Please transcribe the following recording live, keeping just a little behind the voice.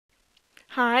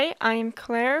Hi, I'm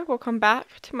Claire. Welcome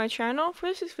back to my channel. For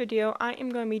this video, I am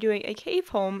going to be doing a cave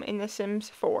home in The Sims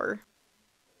 4.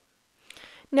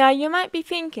 Now, you might be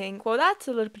thinking, well, that's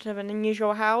a little bit of an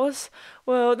unusual house.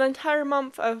 Well, the entire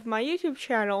month of my YouTube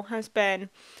channel has been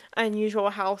unusual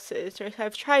houses, or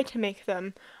I've tried to make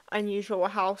them unusual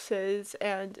houses,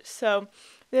 and so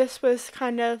this was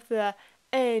kind of the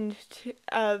end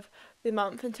of the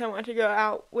month, and so I wanted to go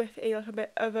out with a little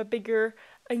bit of a bigger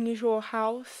unusual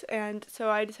house, and so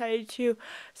I decided to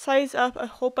size up a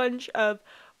whole bunch of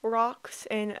rocks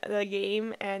in the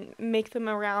game and make them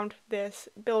around this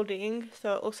building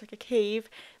so it looks like a cave.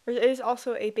 There is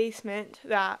also a basement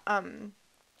that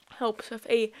helps with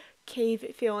a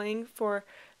cave feeling for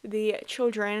the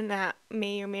children that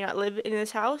may or may not live in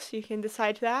this house. You can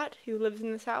decide that, who lives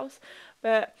in this house.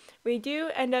 But we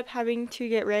do end up having to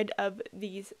get rid of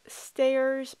these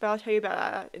stairs, but I'll tell you about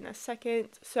that in a second.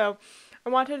 So I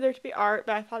wanted there to be art,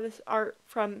 but I thought this art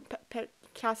from Pet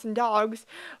Cats and Dogs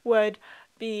would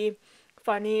be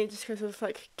funny just because it's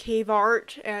like cave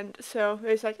art, and so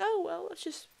it's like, oh well, let's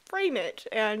just frame it.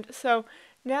 And so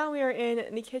now we are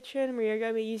in the kitchen. We are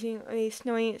going to be using a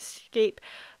snowy escape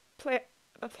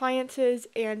appliances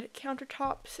and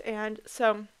countertops, and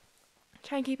so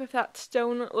try and keep with that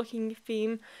stone looking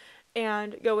theme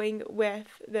and going with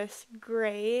this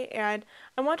gray. And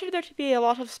I wanted there to be a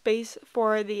lot of space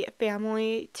for the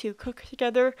family to cook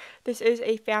together. This is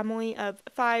a family of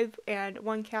 5 and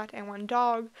 1 cat and 1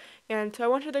 dog, and so I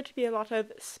wanted there to be a lot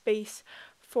of space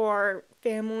for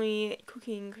family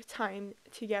cooking time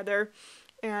together.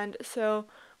 And so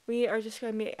we are just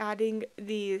going to be adding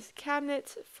these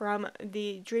cabinets from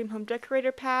the Dream Home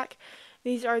Decorator pack.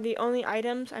 These are the only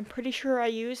items I'm pretty sure I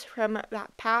use from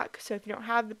that pack, so if you don't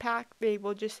have the pack, they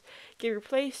will just get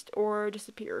replaced or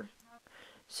disappear.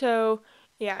 So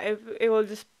yeah, it will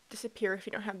just disappear if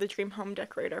you don't have the Dream Home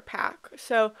Decorator pack.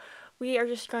 So we are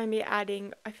just going to be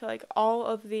adding, I feel like, all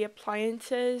of the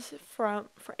appliances for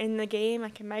in the game,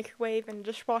 like a microwave and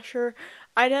dishwasher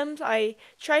items I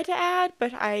try to add,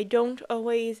 but I don't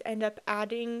always end up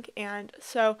adding. And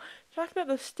so talk about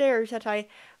those stairs that I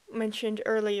mentioned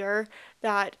earlier,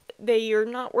 that they are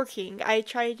not working. I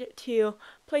tried to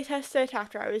playtest it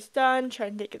after I was done,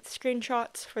 trying to get the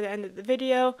screenshots for the end of the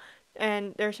video,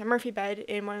 and there's a Murphy bed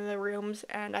in one of the rooms,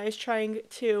 and I was trying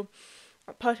to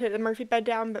put the Murphy bed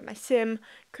down, but my sim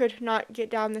could not get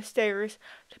down the stairs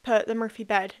to put the Murphy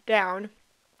bed down.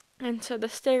 And so the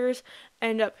stairs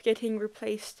end up getting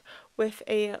replaced with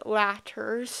a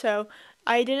ladder. So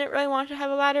I didn't really want to have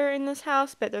a ladder in this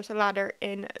house, but there's a ladder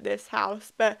in this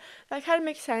house. But that kind of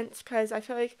makes sense because I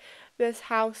feel like this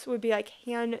house would be like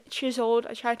hand chiseled.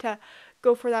 I tried to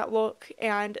go for that look,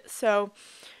 and so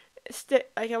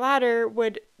like a ladder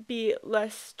would be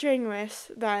less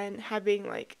strenuous than having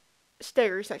like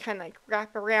stairs that kind of like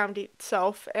wrap around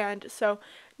itself. And so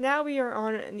now we are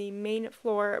on the main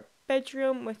floor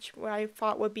bedroom, which I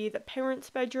thought would be the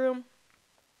parents' bedroom.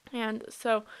 And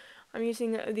so I'm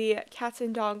using the cats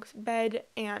and dogs bed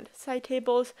and side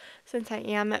tables since I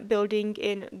am building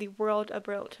in the world of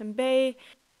Royalton Bay.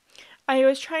 I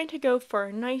was trying to go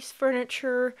for nice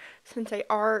furniture since I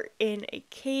are in a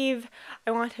cave.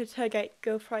 I wanted to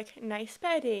go for like nice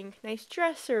bedding, nice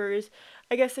dressers.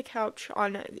 I guess the couch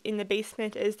in the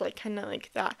basement is like kind of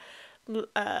like that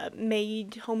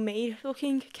homemade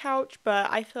looking couch, but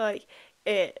I feel like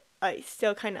it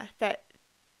still kind of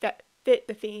fit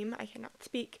the theme. I cannot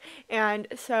speak. And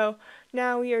so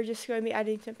now we are just going to be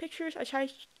adding some pictures. I try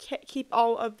to keep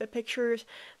all of the pictures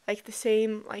like the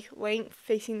same like length,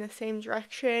 facing the same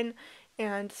direction.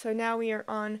 And so now we are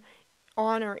on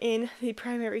or in the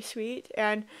primary suite,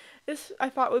 and this I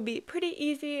thought would be pretty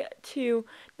easy to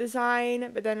design,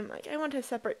 but then I'm like, I want a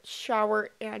separate shower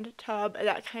and tub, and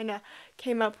that kind of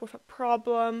came up with a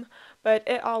problem, but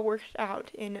it all worked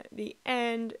out in the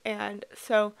end. And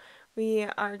so we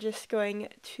are just going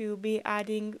to be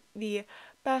adding the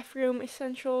bathroom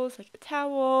essentials like a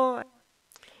towel,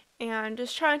 and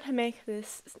just trying to make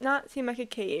this not seem like a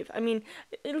cave. I mean,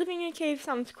 living in a cave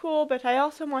sounds cool, but I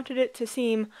also wanted it to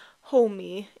seem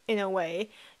homey in a way.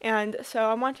 And so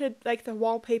I wanted like the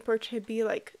wallpaper to be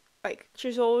like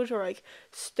chiseled or like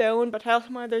stone, but I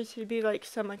also wanted there to be like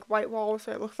some like white walls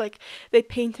so it looks like they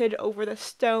painted over the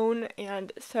stone.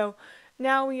 And so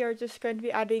now we are just going to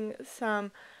be adding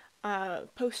some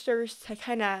posters to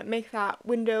kind of make that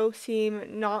window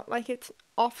seem not like it's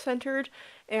off-centered.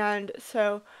 And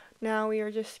so now we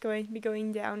are just going to be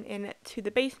going down into the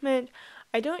basement.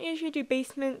 I don't usually do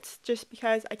basements just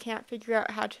because I can't figure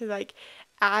out how to like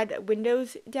add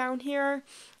windows down here,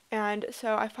 and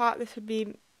so I thought this would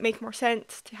make more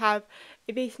sense to have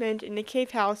a basement in a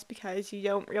cave house because you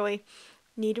don't really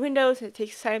need windows. It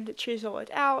takes time to chisel it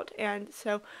out, and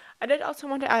so I did also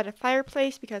want to add a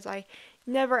fireplace because I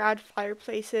never add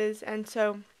fireplaces, and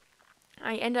so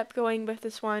I end up going with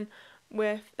this one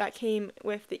that came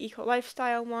with the eco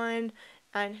lifestyle one,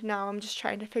 and now I'm just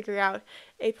trying to figure out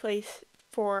a place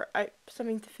for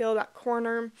something to fill that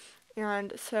corner.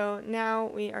 And so now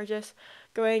we are just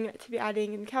going to be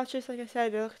adding in couches. Like I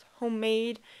said, they looked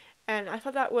homemade, and I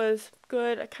thought that was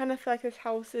good. I kind of feel like this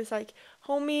house is like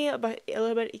homey but a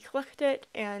little bit eclectic,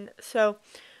 and so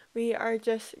we are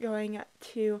just going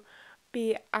to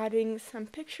be adding some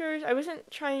pictures. I wasn't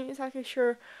trying exactly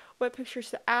sure what pictures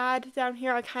to add down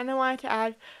here. I kind of wanted to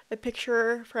add the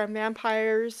picture from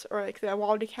vampires, or like the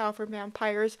wall decal from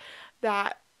vampires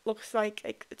that looks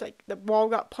like it's like the wall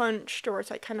got punched, or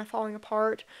it's like kind of falling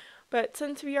apart. But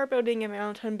since we are building a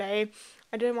mountain bay,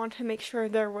 I did want to make sure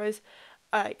there was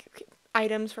like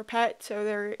items for pets, so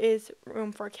there is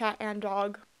room for cat and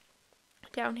dog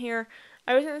down here.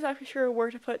 I wasn't exactly sure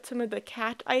where to put some of the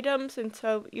cat items, and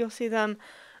so you'll see them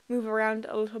move around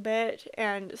a little bit.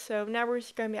 And so now we're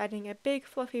just going to be adding a big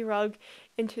fluffy rug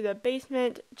into the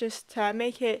basement just to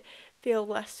make it feel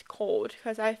less cold,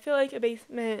 because I feel like a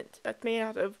basement that's made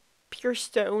out of pure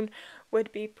stone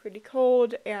would be pretty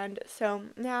cold. And so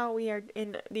now we are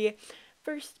in the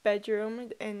first bedroom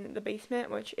in the basement,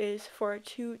 which is for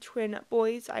two twin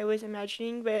boys, I was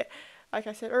imagining. But like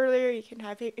I said earlier, you can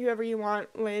have whoever you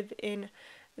want live in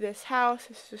this house.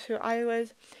 This is who I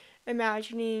was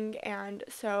imagining, and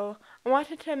so I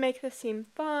wanted to make this seem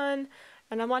fun,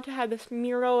 and I want to have this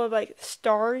mural of like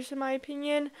stars, in my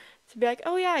opinion, to be like,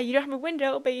 oh yeah, you don't have a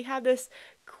window, but you have this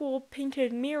cool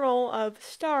painted mural of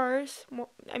stars.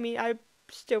 I mean, I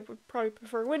still would probably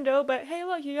prefer a window, but hey,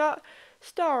 look, you got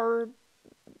star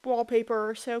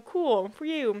wallpaper, so cool for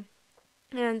you.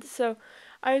 And so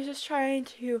I was just trying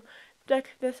to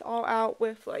deck this all out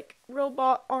with like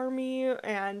robot army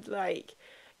and like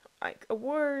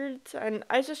awards, and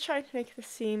I was just trying to make this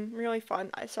seem really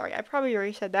fun. Sorry, I probably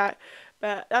already said that,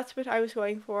 but that's what I was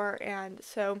going for. And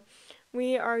so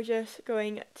we are just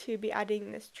going to be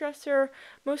adding this dresser.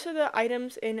 Most of the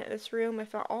items in this room,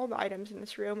 if not all the items in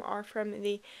this room, are from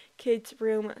the kids'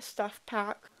 room stuff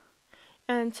pack.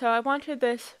 And so I wanted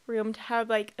this room to have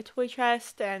like a toy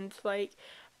chest and like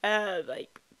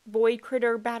void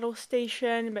critter battle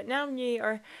station. But now we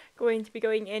are going to be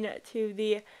going into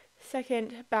the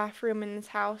second bathroom in this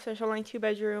house. There's only 2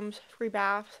 bedrooms, 3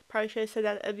 baths. Probably should have said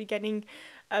that at the beginning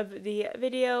of the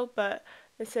video, but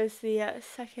this is the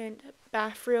second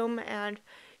bathroom, and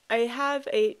I have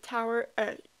a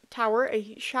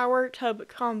a shower tub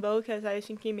combo, because I was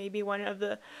thinking maybe one of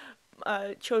the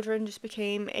children just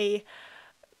became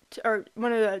or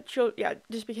one of the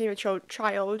just became a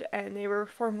child, and they were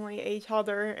formerly a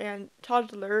toddler,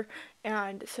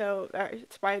 and so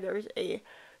that's why there's a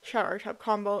shower tub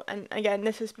combo. And again,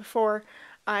 this is before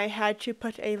I had to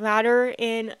put a ladder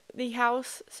in the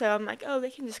house, so I'm like, oh,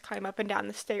 they can just climb up and down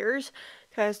the stairs,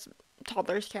 because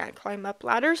toddlers can't climb up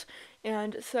ladders.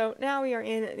 And so now we are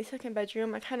in the second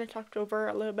bedroom. I kind of talked over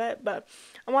a little bit, but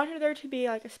I wanted there to be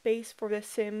like a space for the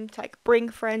sim to like bring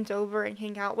friends over and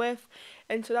hang out with.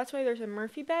 And so that's why there's a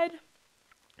Murphy bed,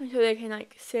 so they can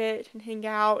like sit and hang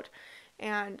out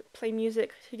and play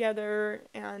music together.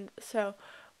 And so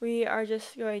we are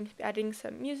just going to be adding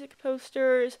some music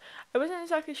posters. I wasn't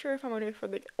exactly sure if I wanted to go for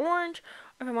the orange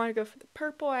or if I wanted to go for the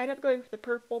purple. I ended up going for the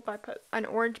purple, but I put an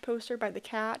orange poster by the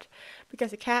cat,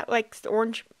 because the cat likes the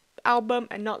orange album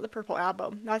and not the purple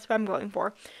album. That's what I'm going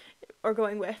for, or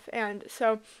going with. And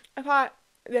so I thought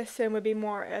this sim would be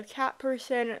more a cat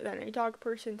person than a dog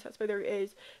person, so that's why there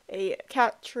is a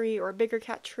cat tree, or a bigger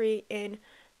cat tree, in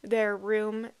their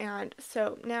room. And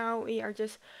so now we are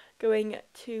just going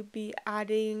to be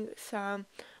adding some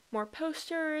more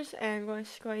posters, and we're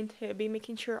just going to be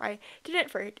making sure I didn't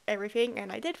forget everything,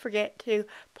 and I did forget to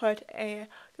put a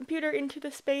computer into the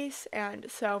space. And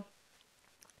so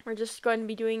we're just going to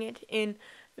be doing it in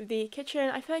the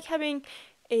kitchen. I feel like having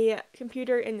a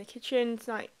computer in the kitchen is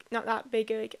not that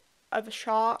big of a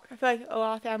shock. I feel like a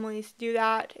lot of families do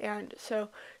that, and so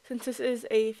since this is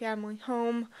a family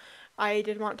home, I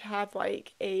did want to have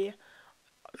like a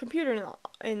computer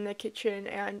in the kitchen.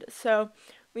 And so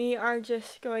we are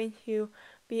just going to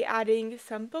be adding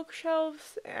some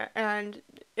bookshelves, and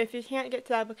if you can't get to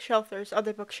that bookshelf, there's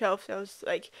other bookshelves. So it's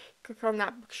like, click on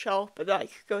that bookshelf, but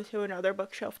like go to another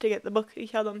bookshelf to get the book you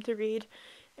tell them to read.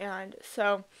 And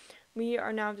so we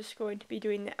are now just going to be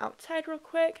doing the outside real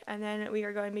quick, and then we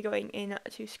are going to be going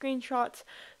into screenshots.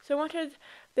 So I wanted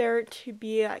there to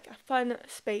be like a fun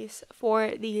space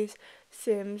for these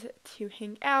Sims to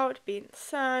hang out, be in the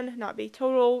sun, not be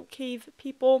total cave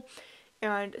people.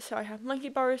 And so I have monkey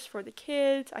bars for the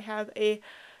kids, I have a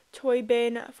toy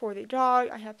bin for the dog,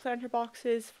 I have planter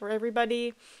boxes for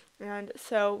everybody. And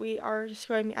so we are just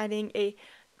going to be adding a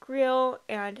grill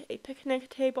and a picnic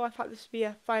table. I thought this would be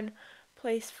a fun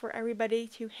place for everybody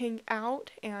to hang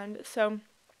out, and so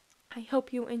I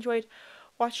hope you enjoyed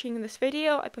watching this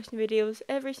video. I post new videos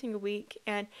every single week,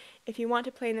 and if you want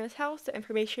to play in this house, the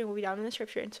information will be down in the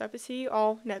description. So I hope to see you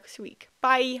all next week.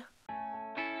 Bye!